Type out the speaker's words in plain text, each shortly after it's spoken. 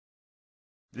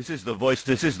This is the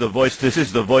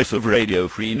voice of Radio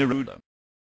Free Neruda.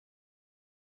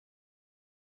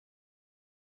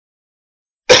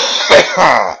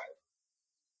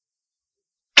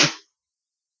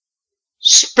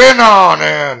 Spin on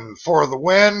in for the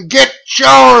win. Get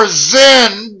yours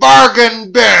in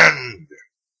bargain bin.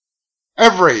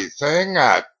 Everything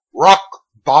at rock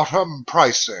bottom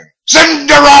pricing.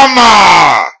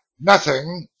 Zinderama!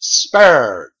 Nothing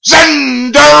spared.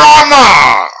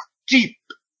 Zinderama! Deep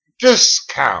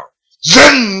discount.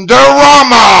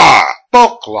 Zinderama!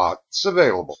 Bulk lots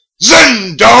available.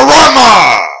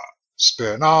 Zinderama!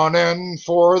 Spin on in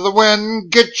for the win.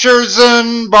 Get yours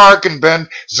in bargain bin.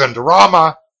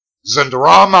 Zinderama!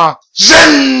 Zinderama!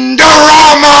 Zinderama!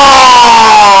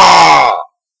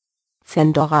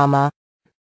 Zinderama.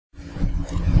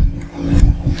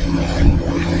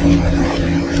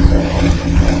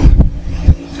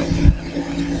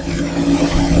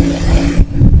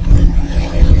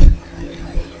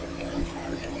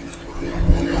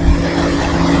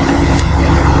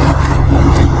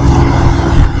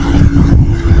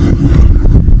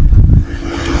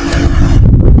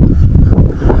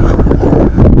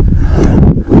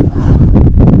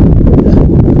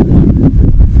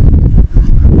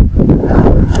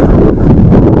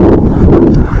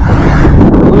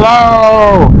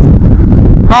 Hello!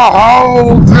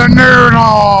 Hold the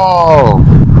noodle!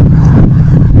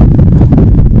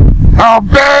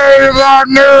 Obey the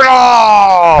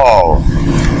noodle!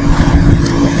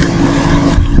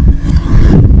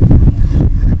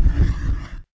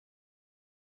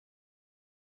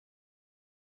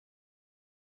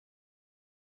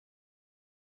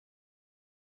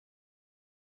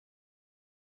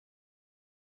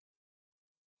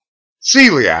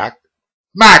 Celiac,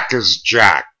 Mac is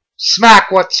Jack.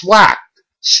 Smack what's whack.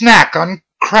 Snack on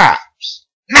crabs,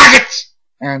 nuggets,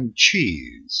 and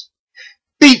cheese.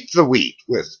 Beat the wheat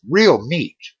with real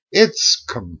meat. It's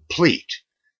complete.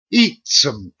 Eat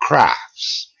some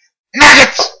crafts,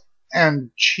 nuggets, and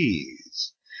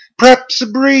cheese. Prep's a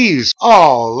breeze,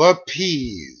 all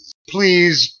appease.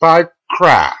 Pleased by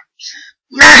crafts,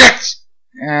 nuggets,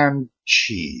 and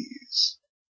cheese.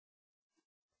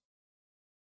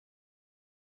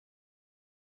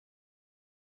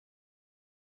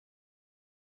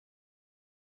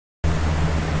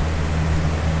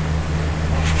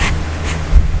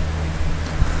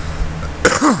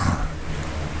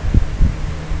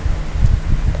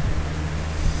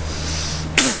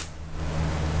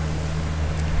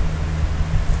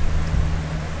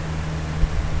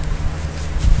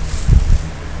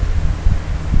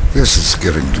 This is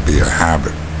getting to be a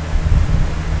habit.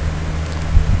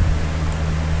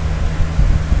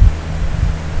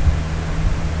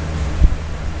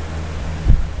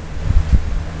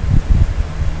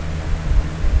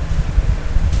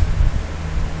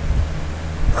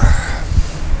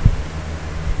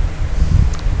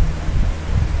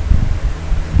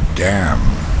 Damn.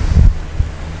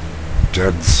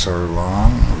 Dead so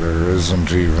long, there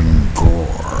isn't even gore.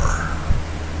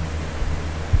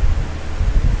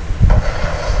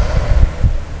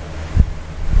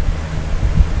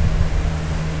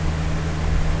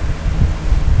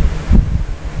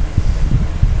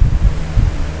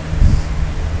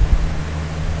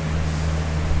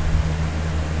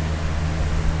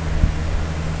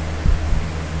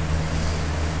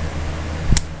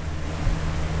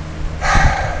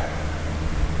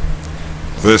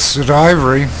 This is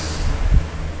Ivory.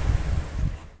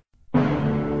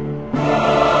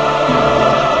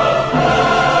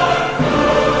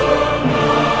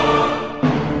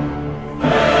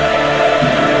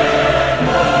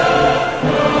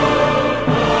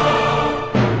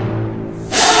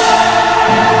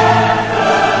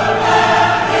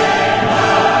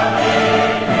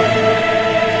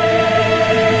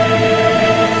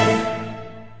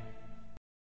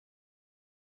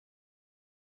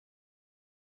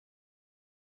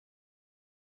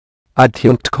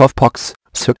 Adjunct Cough-Pox.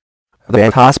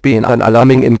 There has been an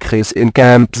alarming increase in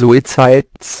camp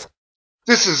suicides.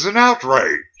 This is an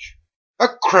outrage. A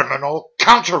criminal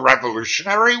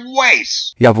counter-revolutionary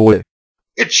waste. Jawohl.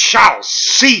 It shall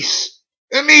cease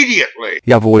immediately.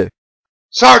 Jawohl.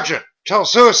 Sergeant, tell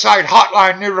suicide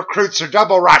hotline new recruits are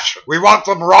double ration. We want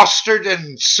them rostered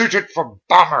and suited for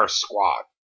bomber squad.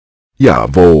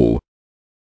 Jawohl.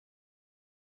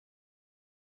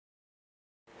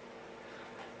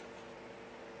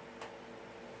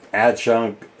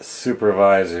 Adjunct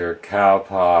Supervisor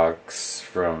Cowpox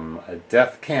from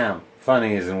Death Camp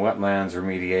Funnies and Wetlands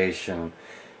Remediation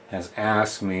has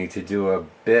asked me to do a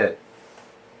bit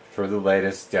for the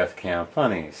latest Death Camp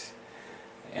Funnies.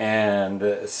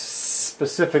 And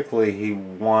specifically, he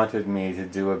wanted me to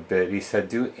do a bit. He said,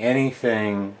 do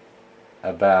anything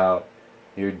about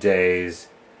your days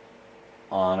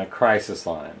on a crisis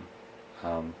line.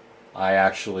 I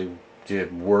actually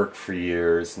did work for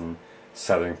years in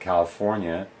Southern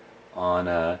California on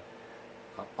a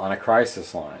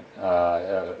crisis line. It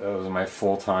was my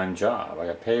full-time job. I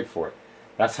got paid for it.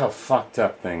 That's how fucked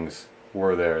up things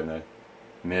were there in the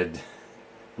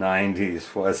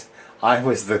mid-90s. I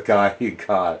was the guy who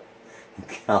got in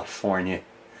California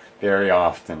very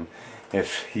often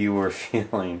if you were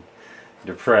feeling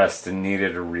depressed and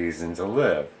needed a reason to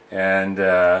live. And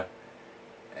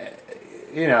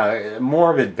you know,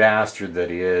 morbid bastard that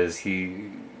he is,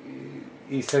 he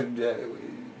said,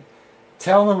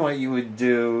 tell them what you would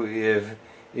do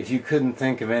if you couldn't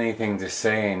think of anything to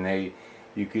say, and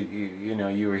you know,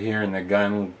 you were hearing the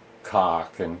gun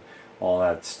cock and all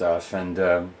that stuff. And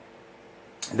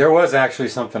there was actually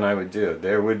something I would do.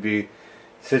 There would be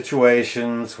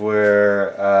situations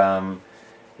where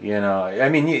you know, I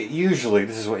mean, usually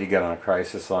this is what you get on a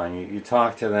crisis line. You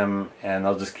talk to them, and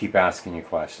they'll just keep asking you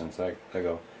questions. Like, they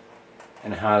go,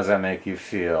 and how does that make you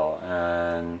feel?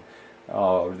 And,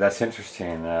 oh, that's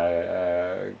interesting.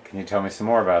 Can you tell me some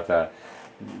more about that?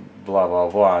 Blah, blah,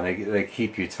 blah. And they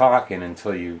keep you talking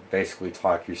until you basically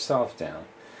talk yourself down.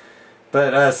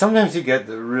 But sometimes you get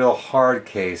the real hard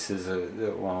cases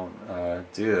that won't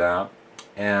do that.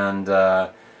 And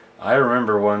I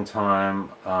remember one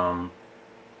time...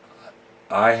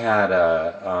 I had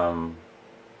a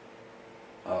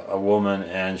woman,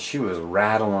 and she was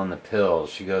rattling the pills.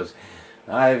 She goes,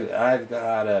 I've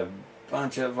got a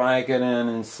bunch of Vicodin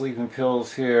and sleeping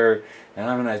pills here, and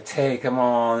I'm going to take them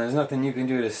all, and there's nothing you can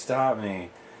do to stop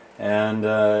me. And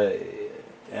I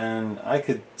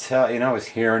could tell, you know, I was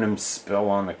hearing them spill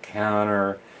on the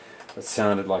counter. It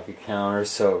sounded like a counter.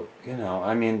 So, you know,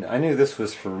 I mean, I knew this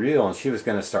was for real, and she was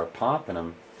going to start popping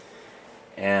them.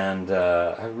 And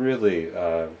I really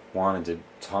wanted to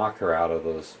talk her out of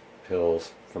those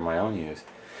pills for my own use.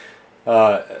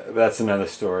 That's another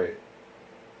story.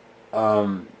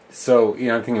 So, you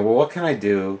know, I'm thinking, well, what can I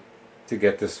do to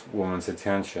get this woman's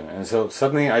attention? And so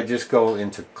suddenly I just go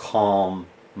into calm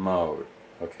mode,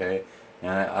 okay?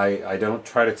 And I don't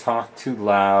try to talk too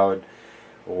loud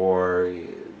or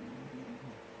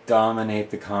dominate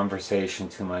the conversation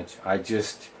too much. I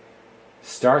just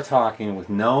start talking with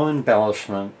no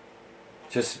embellishment,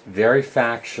 just very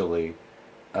factually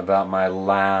about my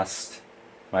latest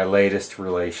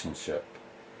relationship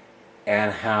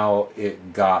and how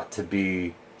it got to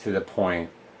be to the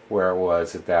point where it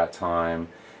was at that time.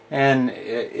 And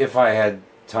if I had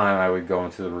time, I would go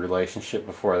into the relationship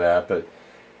before that, but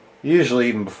usually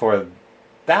even before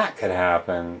that could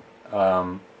happen,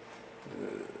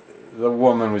 the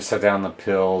woman would set down the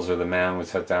pills, or the man would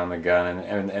set down the gun,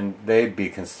 and they'd be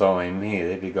consoling me.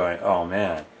 They'd be going, oh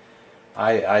man,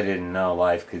 I didn't know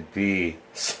life could be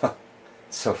so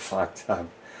fucked up.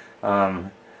 How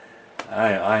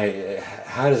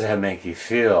does that make you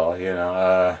feel? You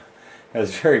know, it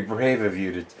was very brave of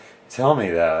you to tell me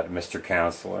that, Mr.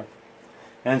 Counselor.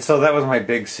 And so that was my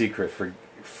big secret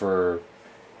for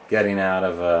getting out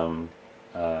of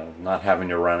not having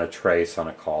to run a trace on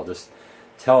a call. Just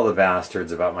tell the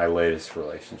bastards about my latest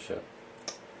relationship.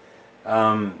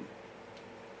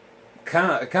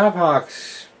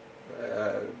 Cowpox,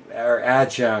 or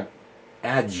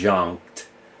adjunct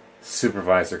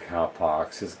supervisor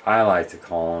Cowpox, as I like to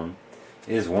call him,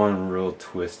 is one real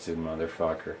twisted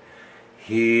motherfucker.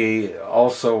 He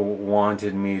also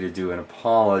wanted me to do an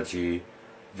apology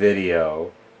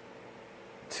video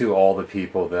to all the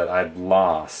people that I'd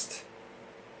lost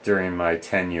during my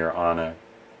tenure on a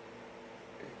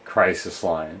crisis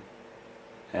line,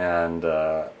 and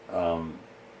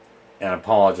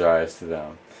apologize to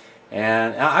them.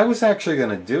 And I was actually going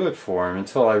to do it for him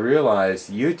until I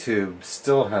realized YouTube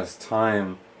still has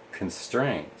time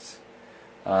constraints.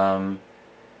 I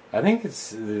think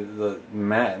it's the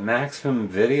maximum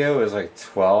video is like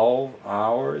 12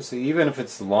 hours. Even if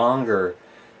it's longer,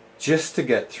 just to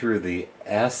get through the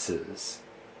S's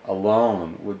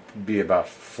alone would be about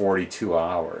 42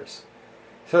 hours.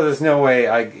 So there's no way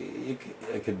I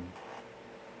could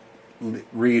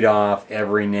read off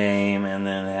every name and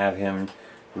then have him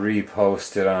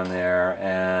repost it on there.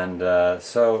 And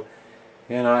so,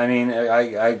 you know, I mean,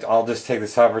 I'll just take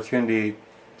this opportunity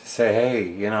to say, hey,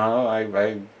 you know,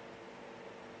 I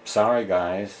sorry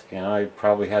guys, you know, I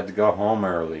probably had to go home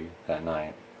early that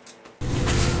night.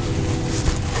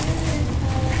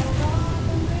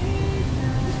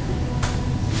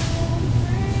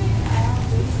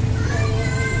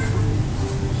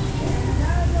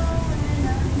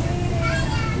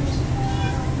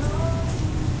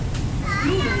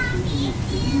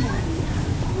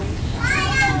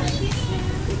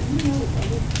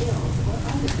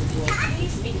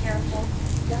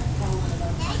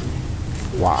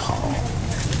 Wow.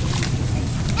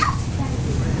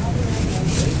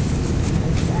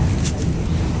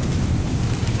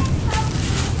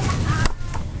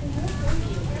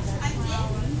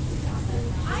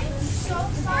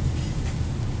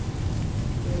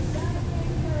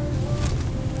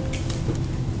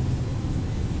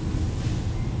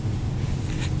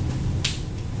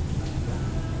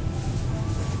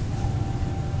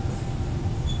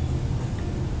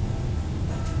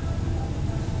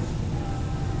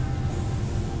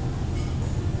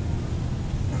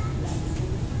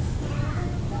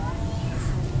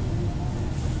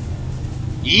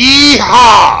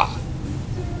 Yeehaw!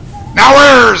 Now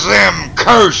where's them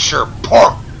kosher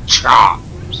pork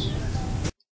chops?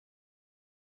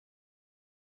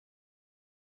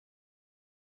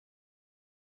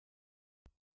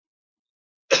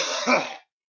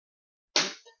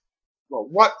 Well,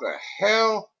 what the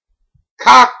hell?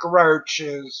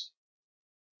 Cockroaches.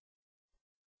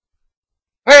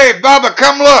 Hey, Bubba,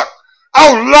 come look.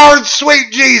 Oh, Lord,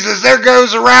 sweet Jesus, there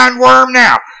goes a roundworm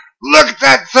now. Look at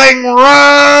that thing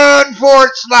run for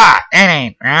its life. That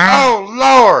ain't right. Oh,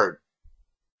 Lord.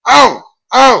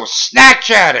 Oh,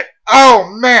 snatch at it. Oh,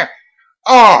 man.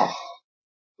 Oh,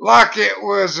 like it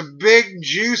was a big,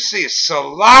 juicy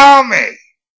salami.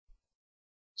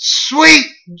 Sweet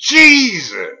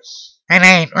Jesus. That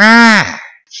ain't right.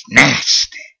 It's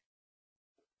nasty.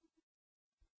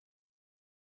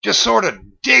 Just sort of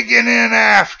digging in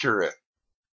after it.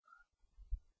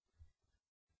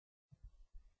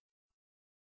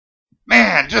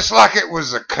 Man, just like it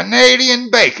was a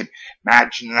Canadian bacon.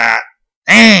 Imagine that.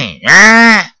 Ain't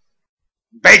right.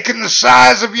 Bacon the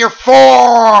size of your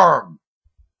forearm.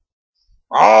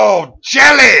 All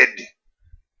jellied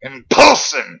and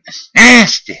pulsing. It's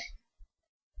nasty.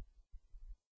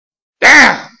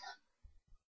 Damn.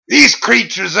 These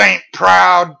creatures ain't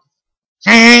proud.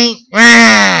 Ain't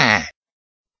right.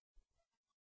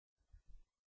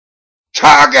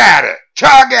 Tug at it.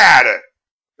 Tug at it.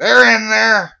 They're in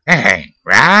there. That ain't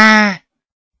right.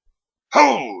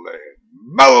 Holy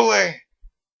moly.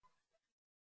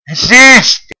 It's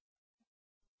nasty.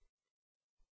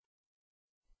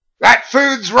 That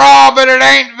food's raw, but it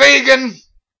ain't vegan.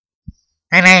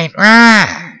 That ain't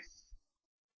right.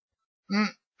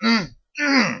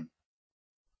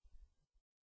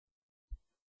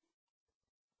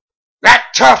 That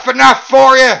tough enough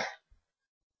for you?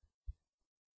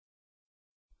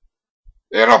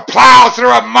 It'll plow through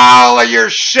a mile of your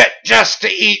shit just to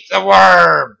eat the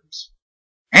worms.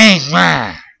 Ain't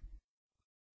right.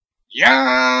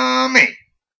 Yummy.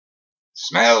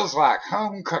 Smells like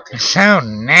home cooking. It's so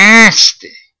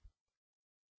nasty.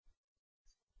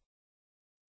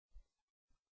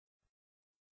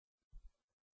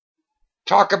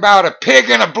 Talk about a pig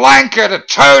in a blanket, a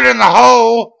toad in the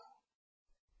hole.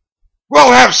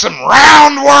 We'll have some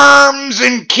roundworms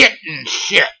and kitten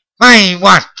shit. Why you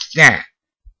want that?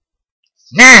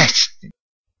 Nasty.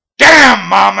 Damn,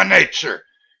 Mama Nature.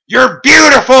 You're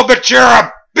beautiful, but you're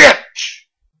a bitch.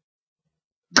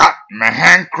 Got me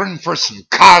hankering for some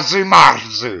kazu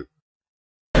marzu.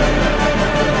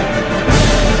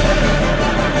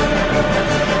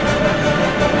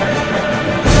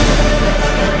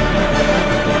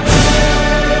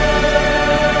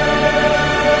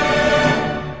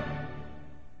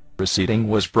 Proceeding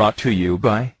was brought to you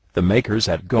by the makers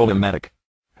at Golematic.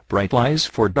 Bright lies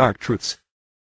for dark truths.